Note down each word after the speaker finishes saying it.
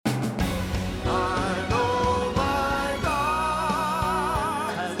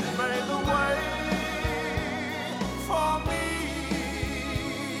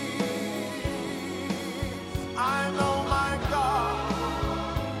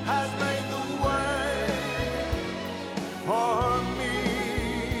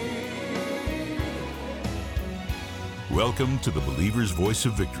Welcome to the Believer's Voice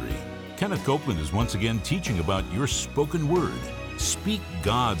of Victory. Kenneth Copeland is once again teaching about your spoken word. Speak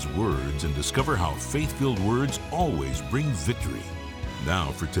God's words and discover how faith-filled words always bring victory.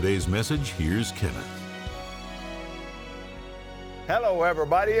 Now for today's message, here's Kenneth. Hello,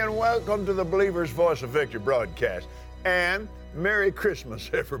 everybody, and welcome to the Believer's Voice of Victory broadcast. And Merry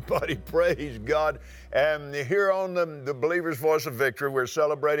Christmas, everybody. Praise God. And here on the Believer's Voice of Victory, we're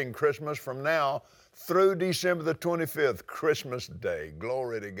celebrating Christmas from now through December the 25th, Christmas Day.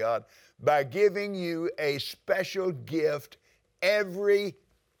 Glory to God. By giving you a special gift every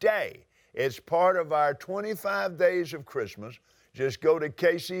day. It's part of our 25 days of Christmas. Just go to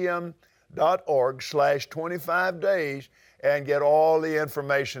kcm.org/25 days and get all the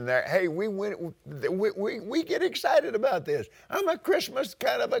information there. Hey, we get excited about this. I'm a Christmas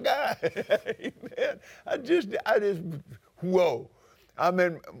kind of a guy. Amen. I just, whoa. I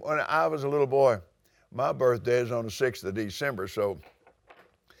mean, when I was a little boy, my birthday is on the 6th of December, so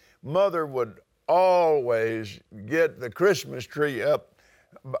Mother would always get the Christmas tree up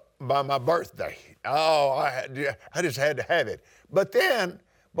by my birthday. Oh, I just had to have it. But then,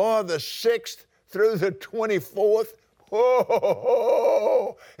 boy, the 6th through the 24th,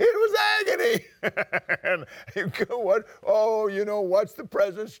 oh, it was agony. And what's the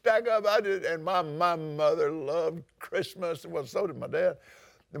present stack up? And my mother loved Christmas. Well, so did my dad.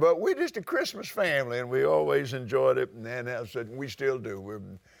 But we're just a Christmas family, and we always enjoyed it, and we still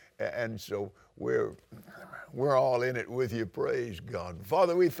do. So we're all in it with you. Praise God.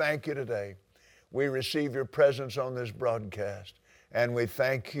 Father, we thank you today. We receive your presence on this broadcast, and we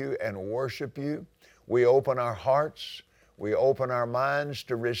thank you and worship you. We open our hearts, we open our minds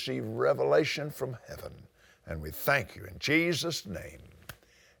to receive revelation from heaven, and we thank you in Jesus' name.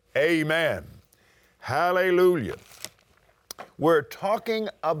 Amen. Hallelujah. We're talking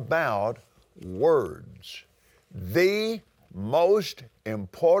about words, the most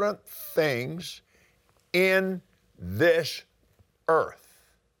important things in this earth.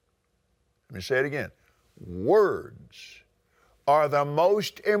 Let me say it again. Words are the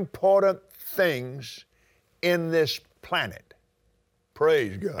most important things in this planet.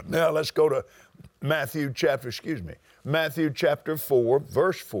 Praise God. Now let's go to Matthew chapter 4,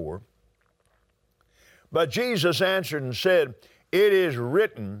 verse 4. But Jesus answered and said, "It is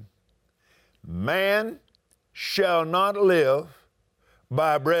written, man shall not live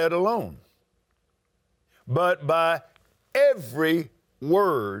by bread alone, but by every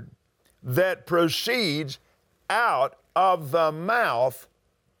word that proceeds out of the mouth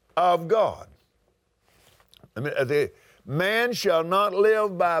of God." Man shall not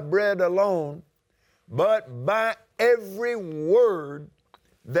live by bread alone, but by every word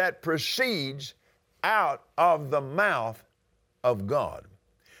that proceeds out of the mouth of God.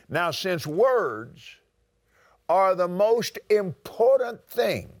 Now, since words are the most important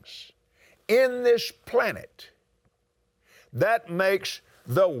things in this planet, that makes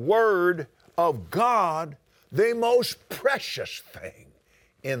the Word of God the most precious thing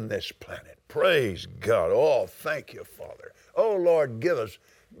in this planet. Praise God. Oh, thank you, Father. Oh, Lord, give us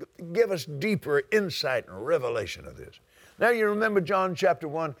deeper insight and revelation of this. Now, you remember John chapter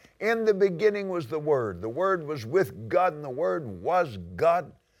 1, in the beginning was the Word. The Word was with God, and the Word was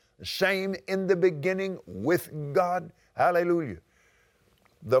God. The same in the beginning with God. Hallelujah.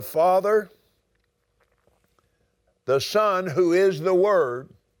 The Father, the Son, who is the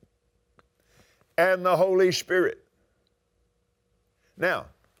Word, and the Holy Spirit. Now,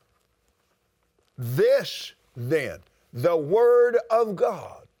 this then, the Word of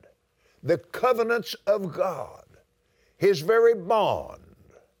God, the covenants of God, His very bond,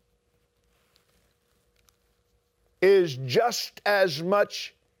 is just as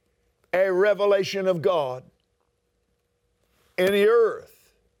much a revelation of God in the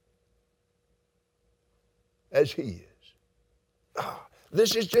earth as He is.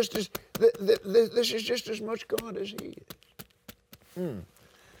 This is just as much God as He is.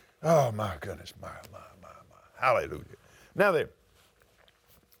 Oh, my goodness, my. Hallelujah. Now then,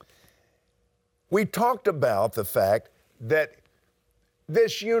 we talked about the fact that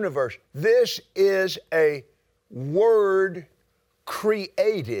this universe, this is a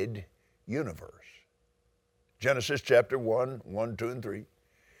Word-created universe. Genesis chapter 1, 2, and 3.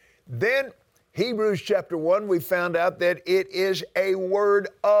 Then Hebrews chapter 1, we found out that it is a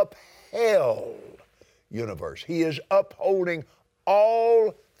Word-upheld universe. He is upholding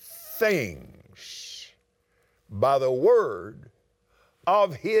all things by the word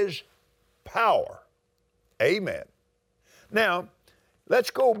of His power. Amen. Now,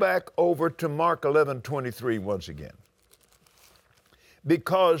 let's go back over to Mark 11:23 once again.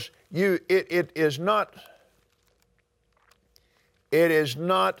 Because it is not it is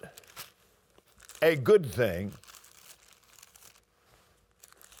not a good thing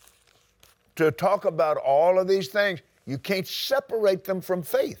to talk about all of these things. You can't separate them from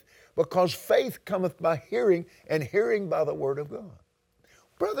faith, because faith cometh by hearing, and hearing by the word of God.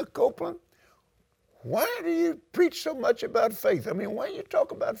 Brother Copeland, why do you preach so much about faith? I mean, why do you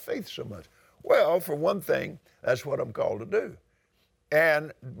talk about faith so much? Well, for one thing, that's what I'm called to do.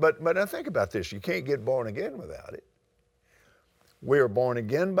 But now think about this. You can't get born again without it. We are born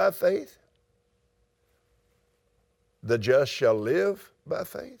again by faith. The just shall live by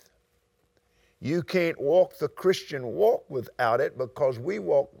faith. You can't walk the Christian walk without it, because we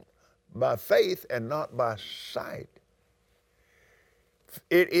walk by faith and not by sight.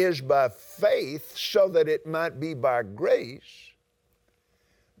 It is by faith so that it might be by grace.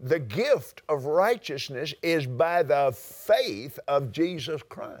 The gift of righteousness is by the faith of Jesus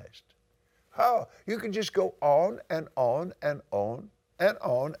Christ. How? You can just go on and on and on and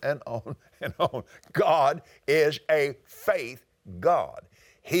on and on and on. God is a faith God.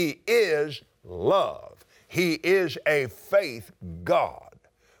 He is love. He is a faith God.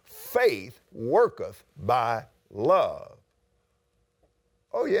 Faith worketh by love.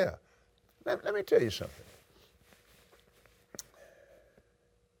 Oh yeah. Let me tell you something.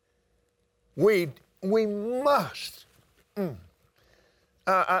 We must.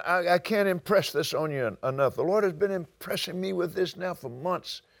 I can't impress this on you enough. The Lord has been impressing me with this now for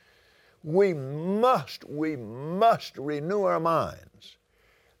months. We must renew our minds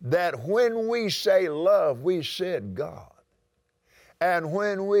that when we say love, we said God. And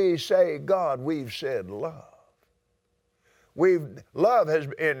when we say God, we've said love. Love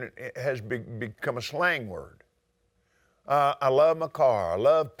has become a slang word. I love my car. I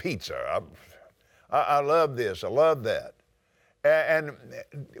love pizza. I love this. I love that. And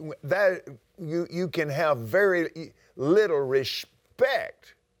that you can have very little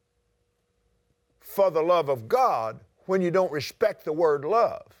respect for the love of God when you don't respect the word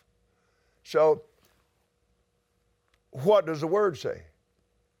love. So, what does the word say?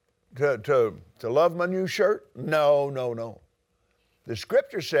 To love my new shirt? No. The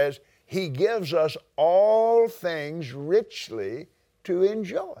scripture says he gives us all things richly to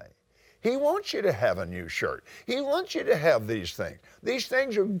enjoy. He wants you to have a new shirt. He wants you to have these things. These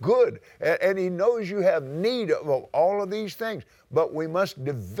things are good, and he knows you have need of all of these things. But we must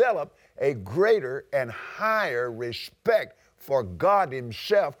develop a greater and higher respect for God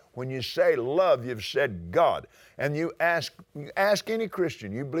himself. When you say love, you've said God. And you ask any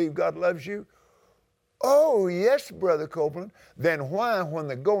Christian, you believe God loves you? Oh, yes, Brother Copeland. Then why, when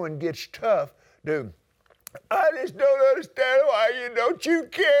the going gets tough, I just don't understand why you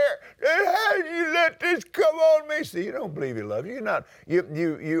care. How did you let this come on me? See, you don't believe he loves you.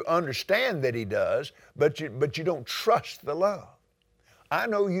 You understand that he does, but you don't trust the love. I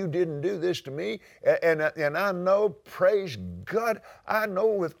know you didn't do this to me, and I know, praise God, I know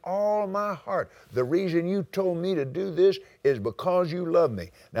with all my heart, the reason you told me to do this is because you love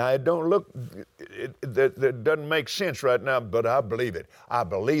me. Now, it doesn't make sense right now, but I believe it. I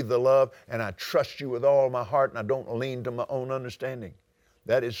believe the love, and I trust you with all my heart, and I don't lean to my own understanding.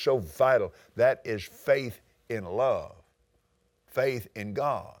 That is so vital. That is faith in love. Faith in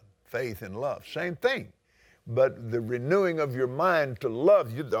God. Faith in love. Same thing. But the renewing of your mind to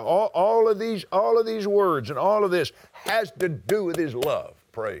love, all of these words and all of this has to do with his love.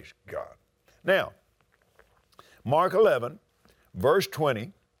 Praise God. Now, Mark 11, verse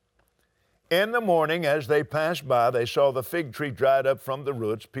 20. In the morning, as they passed by, they saw the fig tree dried up from the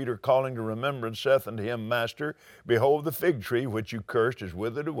roots. Peter, calling to remembrance, saith unto him, Master, behold, the fig tree which you cursed is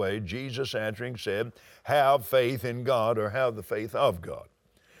withered away. Jesus answering said, Have faith in God, or have the faith of God.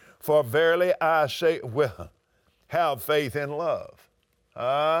 For verily I say, have faith in love.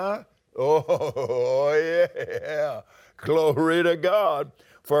 Oh, yeah. Glory to God.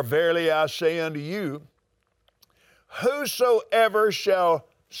 For verily I say unto you, whosoever shall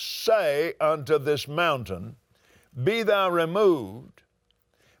say unto this mountain, Be thou removed,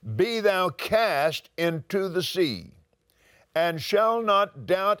 be thou cast into the sea, and shall not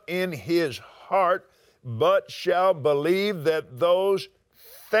doubt in his heart, but shall believe that those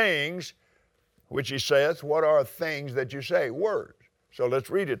things which he saith. What are things that you say? Words. So let's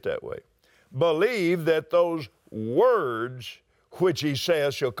read it that way. Believe that those words which he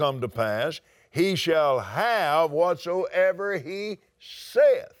saith shall come to pass. He shall have whatsoever he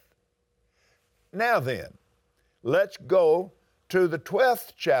saith. Now then, let's go to the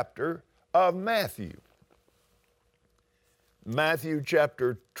 12th chapter of Matthew. Matthew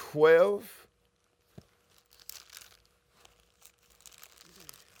chapter 12.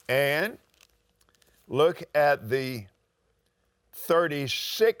 And look at the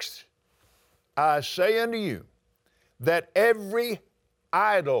 36, I say unto you, that every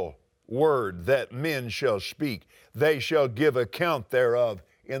idle word that men shall speak, they shall give account thereof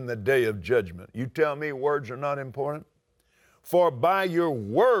in the day of judgment. You tell me words are not important? For by your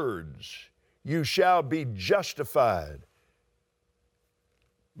words you shall be justified.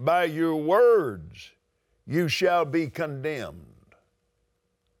 By your words you shall be condemned.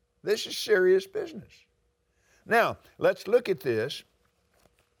 This is serious business. Now, let's look at this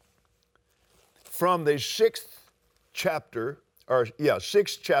from the sixth chapter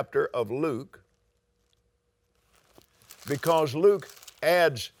of Luke, because Luke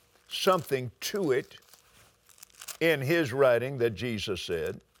adds something to it in his writing that Jesus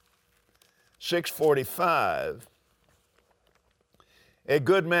said. 6:45, a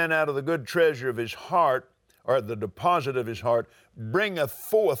good man out of the good treasure of his heart, or the deposit of his heart, bringeth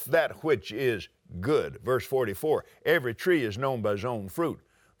forth that which is good. Verse 44, every tree is known by his own fruit.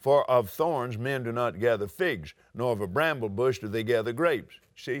 For of thorns men do not gather figs, nor of a bramble bush do they gather grapes.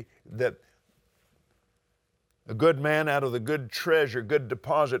 See, that a good man out of the good treasure, good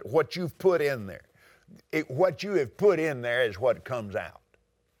deposit, what you've put in there. What you have put in there is what comes out.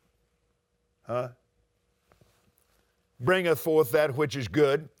 Huh? Bringeth forth that which is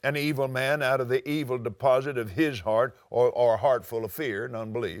good, an evil man out of the evil deposit of his heart, or heart full of fear and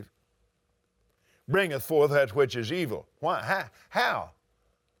unbelief, bringeth forth that which is evil. Why? How?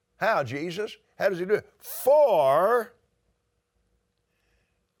 How, Jesus? How does he do it? For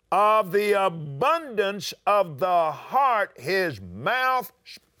of the abundance of the heart his mouth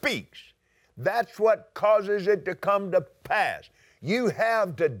speaks. That's what causes it to come to pass. You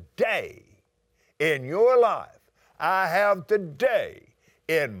have today in your life, I have today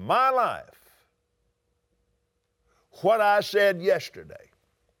in my life what I said yesterday.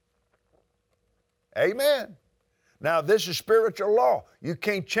 Amen. Now, this is spiritual law. You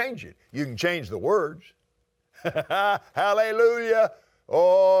can't change it. You can change the words. Hallelujah.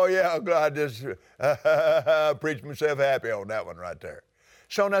 Oh, yeah, I'm glad I just preached myself happy on that one right there.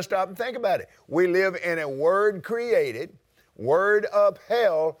 So now stop and think about it. We live in a word-created,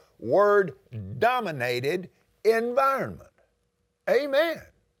 word-upheld, word-dominated environment. Amen.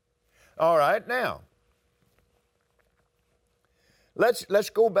 All right, now, let's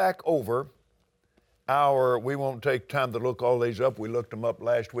go back over we won't take time to look all these up. We looked them up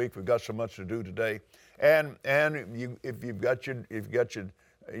last week. We've got so much to do today. And if you've got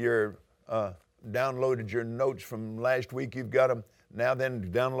your downloaded your notes from last week, you've got them. Now then,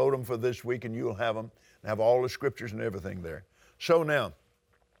 download them for this week and you'll have them. Have all the scriptures and everything there. So now,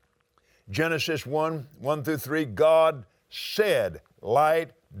 Genesis 1:1-3, God said,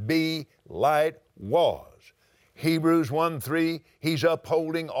 light be, light was. Hebrews 1:3, he's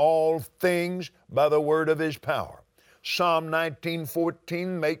upholding all things by the word of his power. Psalm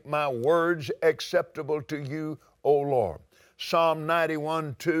 19:14, make my words acceptable to you, O Lord. Psalm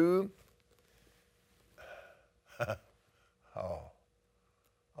 91:2,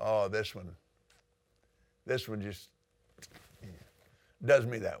 this one just does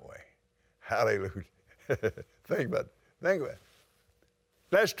me that way. Hallelujah. Think about it.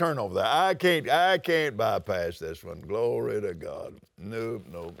 Let's turn over there. I can't bypass this one. Glory to God. Nope.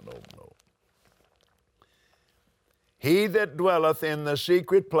 He that dwelleth in the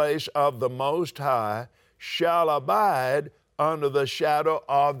secret place of the Most High shall abide under the shadow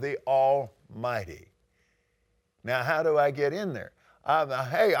of the Almighty. Now, how do I get in there?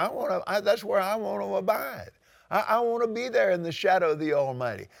 That's where I want to abide. I want to be there in the shadow of the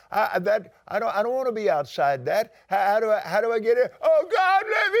Almighty. I don't want to be outside that. How do I get in? Oh, God,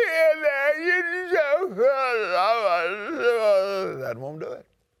 let me in there. That won't do it.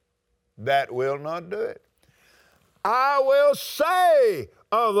 That will not do it. I will say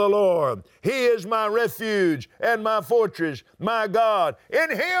of the Lord, He is my refuge and my fortress, my God.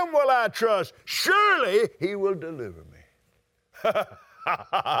 In Him will I trust. Surely He will deliver me.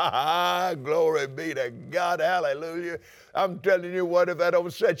 Glory be to God. Hallelujah. I'm telling you what, if that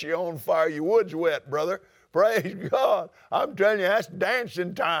don't set you on fire, your wood's wet, brother. Praise God. I'm telling you, that's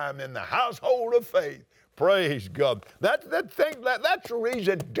dancing time in the household of faith. Praise God. That's the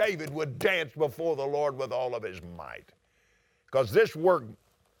reason David would dance before the Lord with all of his might. Because these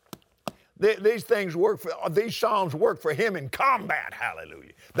psalms work for him in combat.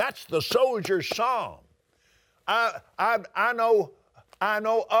 Hallelujah. That's the soldier's psalm. I've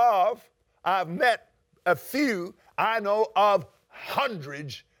met a few, I know of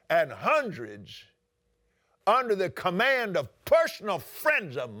hundreds and hundreds under the command of personal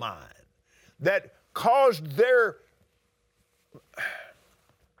friends of mine that caused their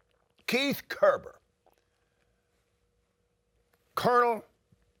Keith Kerber, colonel,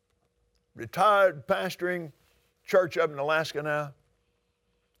 retired, pastoring church up in Alaska now.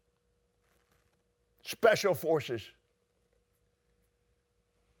 Special forces.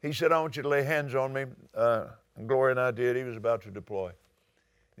 He said, I want you to lay hands on me. And Gloria and I did. He was about to deploy.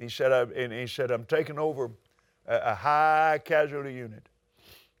 He said, I'm taking over a high casualty unit.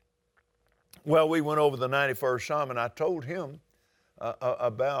 Well, we went over the 91st Psalm, and I told him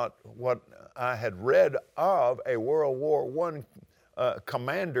about what I had read of a World War I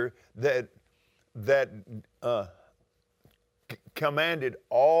commander that commanded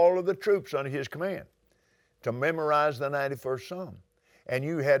all of the troops under his command to memorize the 91st Psalm. And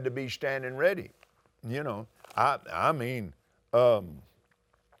you had to be standing ready. You know, I mean,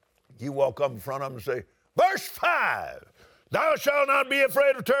 you walk up in front of them and say, verse 5, thou shalt not be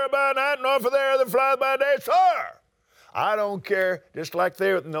afraid of terror by night, nor for the arrow that flies by day, sir. I don't care, just like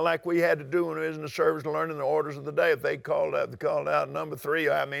we had to do when we was in the service learning the orders of the day. If they called out number 3,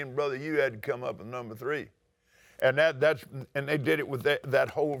 I mean, brother, you had to come up with number 3. And and they did it with that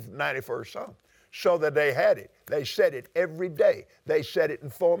whole 91st Psalm. So that they had it. They said it every day. They said it in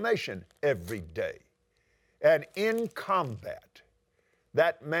formation every day. And in combat,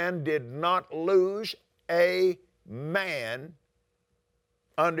 that man did not lose a man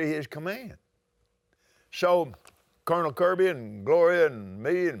under his command. So Colonel Kirby and Gloria and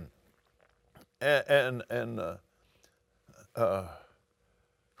me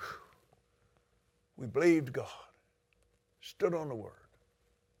we believed God, stood on the word.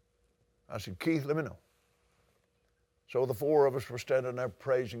 I said, Keith, let me know. So the 4 of us were standing there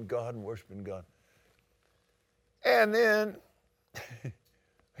praising God and worshiping God. And then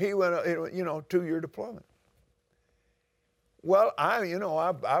he went, 2-year deployment. Well,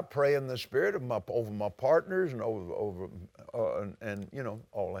 I pray in the Spirit over my partners and over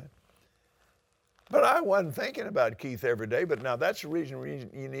all that. But I wasn't thinking about Keith every day. But now that's the reason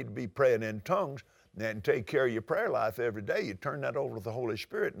you need to be praying in tongues and take care of your prayer life every day. You turn that over to the Holy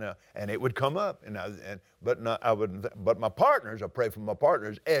Spirit now, and it would come up. But my partners, I pray for my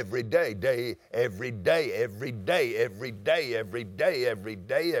partners every day, every day, every day, every day, every day, every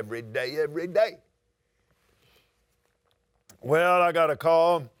day, every day, every day. Well, I got a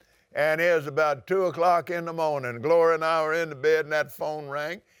call, and it was about 2 o'clock in the morning. Gloria and I were in the bed, and that phone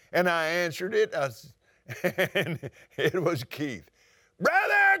rang, and I answered it, and it was Keith.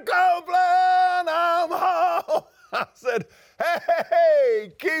 Brother Copeland, I'm home. I said,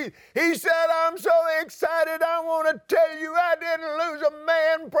 hey, Keith. He said, I'm so excited, I want to tell you I didn't lose a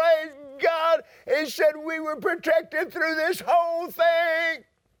man, praise God. He said we were protected through this whole thing.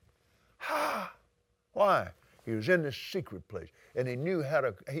 Why? He was in this secret place, and he knew how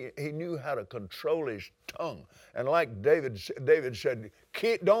to control his tongue. And like David said,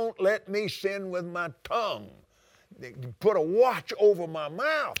 don't let me sin with my tongue. Put a watch over my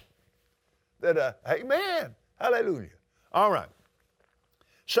mouth. Amen. Hallelujah. All right.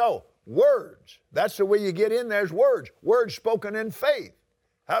 So, words. That's the way you get in. There's words. Words spoken in faith.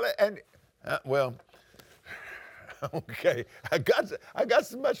 Okay. I got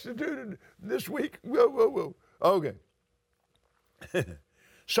so much to do this week. Whoa. Okay.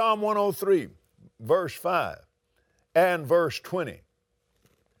 Psalm 103, verse 5 and verse 20.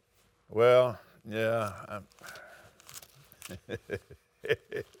 Well, yeah.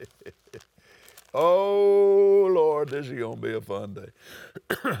 Oh, Lord, this is going to be a fun day.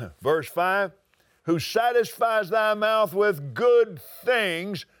 Verse 5, who satisfies thy mouth with good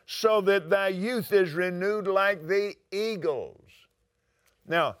things so that thy youth is renewed like the eagles.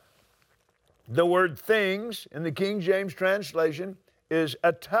 Now, the word things in the King James translation is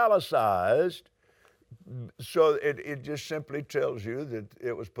italicized, so it just simply tells you that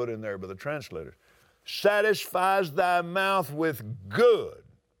it was put in there by the translators. Satisfies thy mouth with good.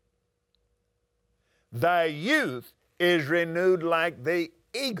 Thy youth is renewed like the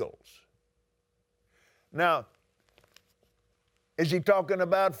eagles. Now, is he talking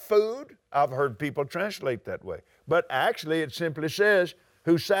about food? I've heard people translate that way. But actually it simply says,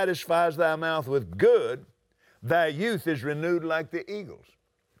 who satisfies thy mouth with good, thy youth is renewed like the eagles.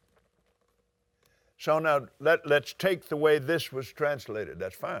 So now let's take the way this was translated.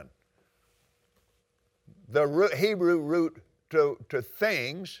 That's fine. The Hebrew root to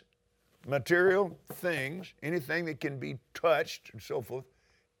things, material things, anything that can be touched and so forth,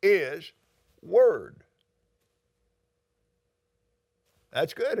 is word.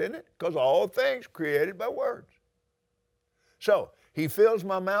 That's good, isn't it? Because all things created by words. So, he fills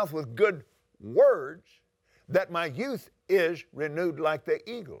my mouth with good words that my youth is renewed like the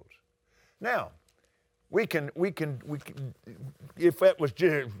eagles. Now, we can, if that was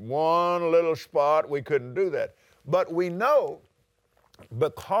just one little spot, we couldn't do that. But we know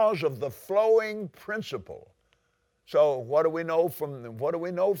because of the flowing principle. So what do we know from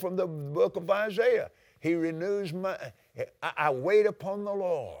the book of Isaiah? He renews I wait upon the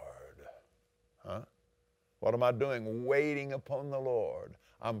Lord. Huh? What am I doing? Waiting upon the Lord.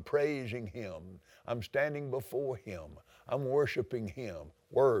 I'm praising Him. I'm standing before Him. I'm worshiping Him.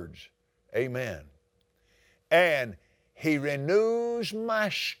 Words. Amen. And He renews my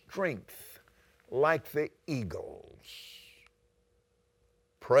strength like the eagles.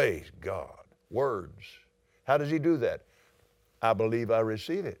 Praise God. Words. How does He do that? I believe I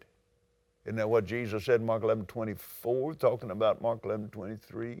receive it. Isn't that what Jesus said in Mark 11:24, talking about Mark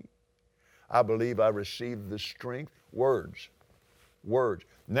 11:23? I believe I receive the strength. Words. Words.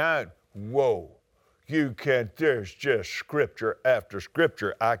 Now, whoa. You can't, there's just scripture after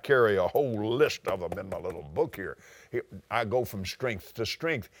scripture. I carry a whole list of them in my little book here. I go from strength to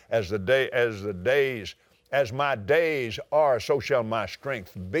strength. As my days are, so shall my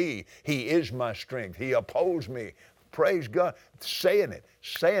strength be. He is my strength. He upholds me. Praise God. Saying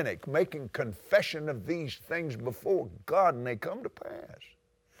it, making confession of these things before God, and they come to pass.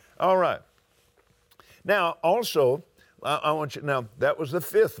 All right. Now, also, I want you, now that was the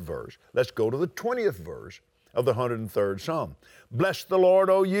 5th verse. Let's go to the 20th verse of the 103rd Psalm. Bless the Lord,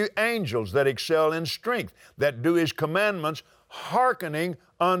 O you angels that excel in strength, that do His commandments, hearkening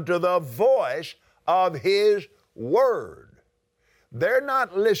unto the voice of His word. They're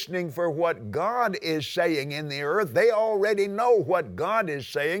not listening for what God is saying in the earth. They already know what God is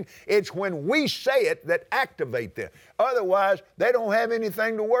saying. It's when we say it that activate them. Otherwise, they don't have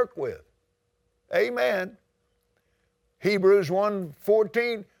anything to work with. Amen. Hebrews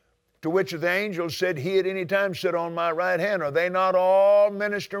 1:14, to which of the angels said, He at any time sit on my right hand. Are they not all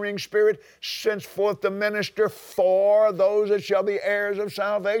ministering spirit, sent forth to minister for those that shall be heirs of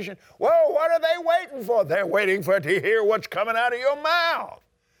salvation? Well, what are they waiting for? They're waiting for to hear what's coming out of your mouth.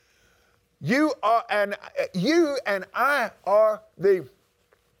 You and I are the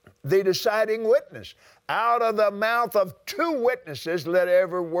deciding witness. Out of the mouth of 2 witnesses, let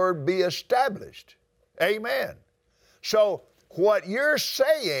every word be established. Amen. So what you're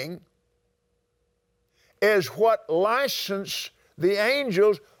saying is what licensed the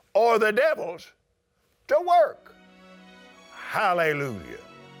angels or the devils to work. Hallelujah.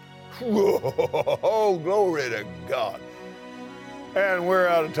 Oh, glory to God. And we're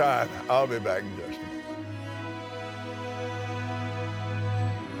out of time. I'll be back in just a moment.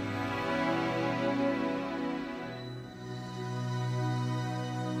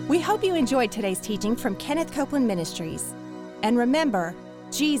 We hope you enjoyed today's teaching from Kenneth Copeland Ministries. And remember,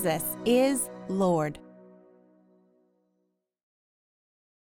 Jesus is Lord.